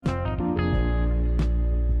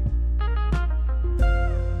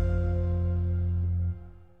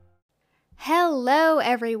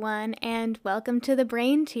everyone, and welcome to the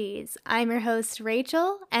Brain Tease. I'm your host,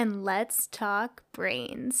 Rachel, and let's talk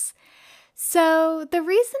brains. So, the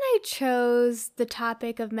reason I chose the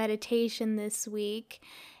topic of meditation this week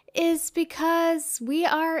is because we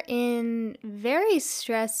are in very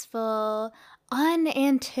stressful,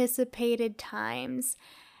 unanticipated times,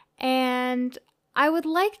 and I would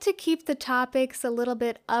like to keep the topics a little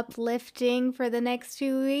bit uplifting for the next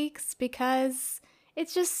few weeks because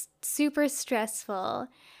it's just super stressful.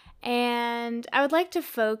 And I would like to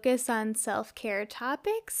focus on self-care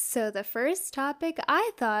topics. So the first topic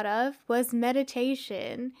I thought of was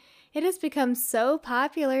meditation. It has become so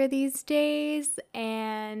popular these days,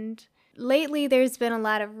 and lately there's been a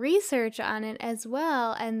lot of research on it as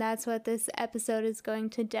well, and that's what this episode is going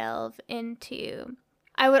to delve into.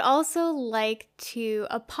 I would also like to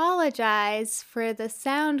apologize for the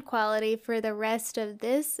sound quality for the rest of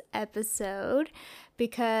this episode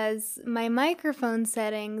because my microphone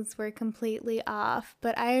settings were completely off,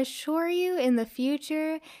 but I assure you in the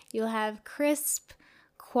future you'll have crisp,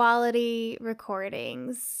 quality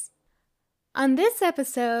recordings. On this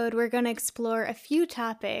episode, we're going to explore a few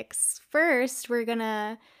topics. First, we're going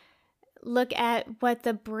to look at what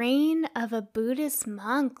the brain of a Buddhist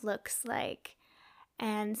monk looks like.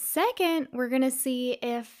 And second, we're going to see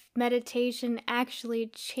if meditation actually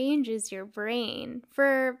changes your brain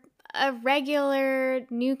for a regular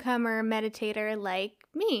newcomer meditator like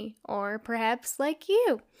me, or perhaps like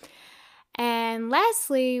you. And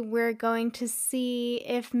lastly, we're going to see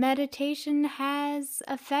if meditation has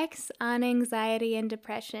effects on anxiety and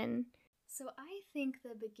depression. So I think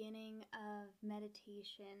the beginning of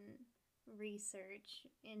meditation research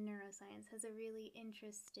in neuroscience has a really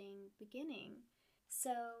interesting beginning.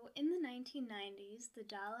 So, in the 1990s, the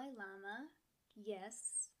Dalai Lama,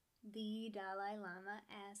 yes, the Dalai Lama,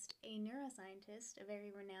 asked a neuroscientist, a very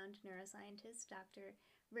renowned neuroscientist, Dr.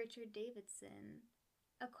 Richard Davidson,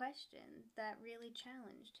 a question that really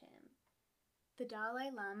challenged him. The Dalai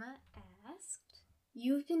Lama asked,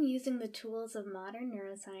 "You've been using the tools of modern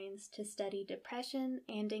neuroscience to study depression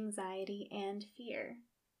and anxiety and fear.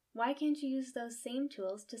 Why can't you use those same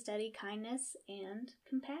tools to study kindness and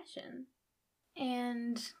compassion?"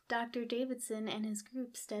 And Dr. Davidson and his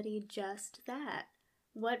group studied just that.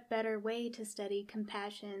 What better way to study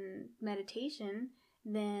compassion meditation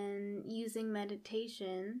than using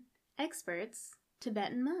meditation experts,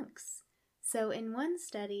 Tibetan monks? So in one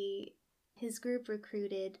study, his group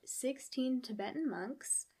recruited 16 Tibetan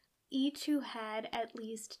monks, each who had at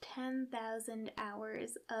least 10,000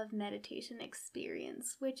 hours of meditation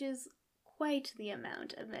experience, which is quite the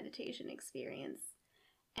amount of meditation experience.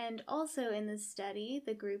 And also in this study,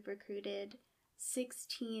 the group recruited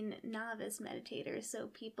 16 novice meditators, so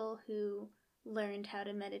people who learned how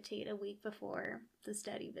to meditate a week before the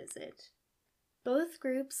study visit. Both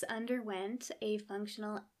groups underwent a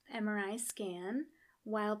functional MRI scan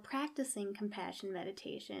while practicing compassion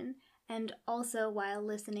meditation and also while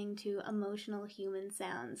listening to emotional human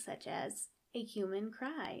sounds such as a human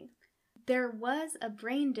cry. There was a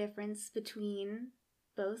brain difference between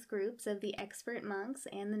both groups of the expert monks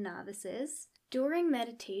and the novices. During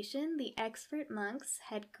meditation, the expert monks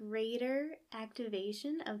had greater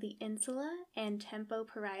activation of the insula and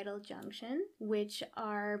tempoparietal junction, which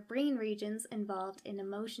are brain regions involved in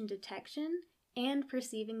emotion detection and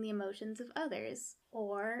perceiving the emotions of others,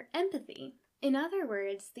 or empathy. In other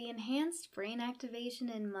words, the enhanced brain activation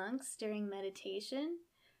in monks during meditation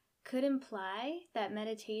could imply that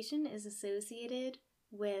meditation is associated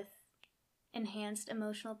with enhanced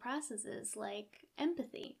emotional processes like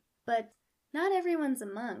empathy. But not everyone's a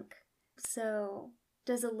monk. So,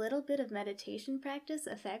 does a little bit of meditation practice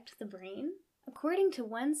affect the brain? According to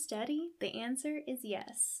one study, the answer is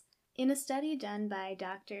yes. In a study done by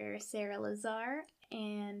Dr. Sarah Lazar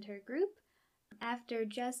and her group, after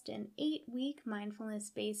just an 8-week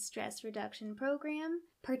mindfulness-based stress reduction program,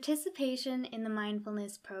 participation in the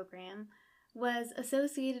mindfulness program was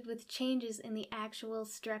associated with changes in the actual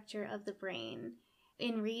structure of the brain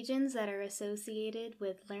in regions that are associated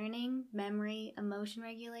with learning, memory, emotion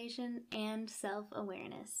regulation, and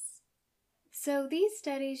self-awareness. So these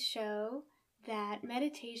studies show that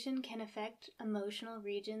meditation can affect emotional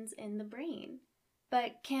regions in the brain.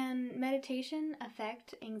 But can meditation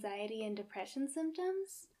affect anxiety and depression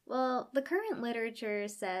symptoms? Well, the current literature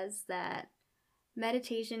says that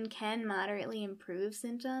meditation can moderately improve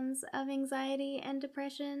symptoms of anxiety and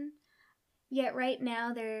depression, yet right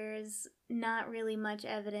now there's not really much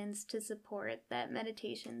evidence to support that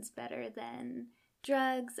meditation's better than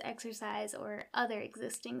drugs, exercise, or other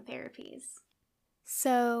existing therapies.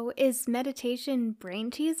 So, is meditation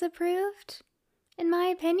brain tease approved? In my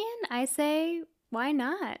opinion, I say why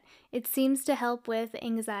not? It seems to help with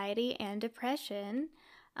anxiety and depression.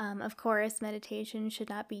 Of course, meditation should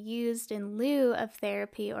not be used in lieu of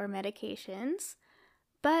therapy or medications,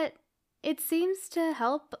 but it seems to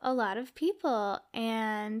help a lot of people.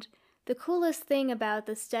 And the coolest thing about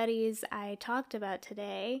the studies I talked about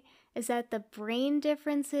today is that the brain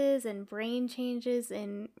differences and brain changes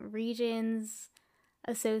in regions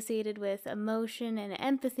associated with emotion and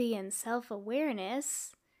empathy and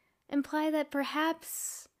self-awareness imply that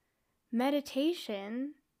perhaps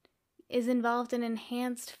meditation is involved in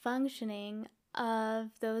enhanced functioning of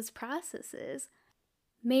those processes.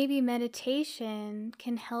 Maybe meditation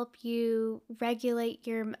can help you regulate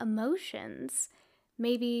your emotions.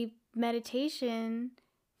 Maybe meditation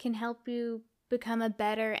can help you become a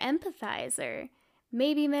better empathizer.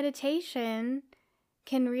 Maybe meditation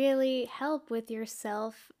can really help with your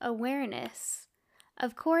self-awareness.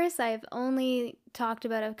 Of course, I've only talked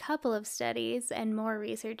about a couple of studies, and more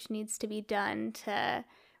research needs to be done to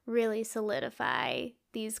really solidify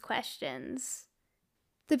these questions.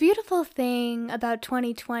 The beautiful thing about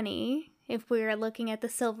 2020, if we're looking at the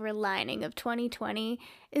silver lining of 2020,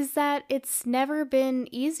 is that it's never been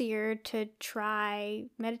easier to try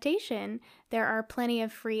meditation. There are plenty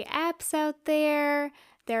of free apps out there.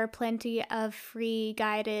 There are plenty of free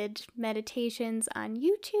guided meditations on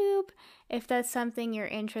YouTube, if that's something you're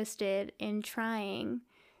interested in trying.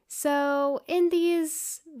 So, in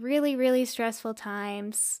these really, really stressful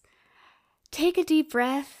times, take a deep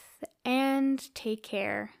breath and take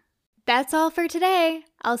care. That's all for today.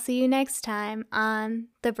 I'll see you next time on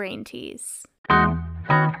The Brain Tease.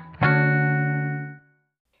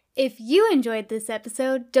 If you enjoyed this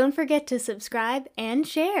episode, don't forget to subscribe and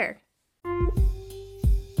share.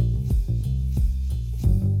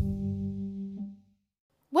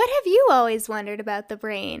 What have you always wondered about the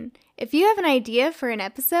brain? If you have an idea for an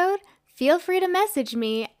episode, feel free to message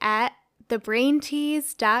me at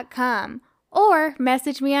thebraintease.com or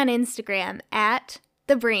message me on Instagram at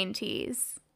thebraintease.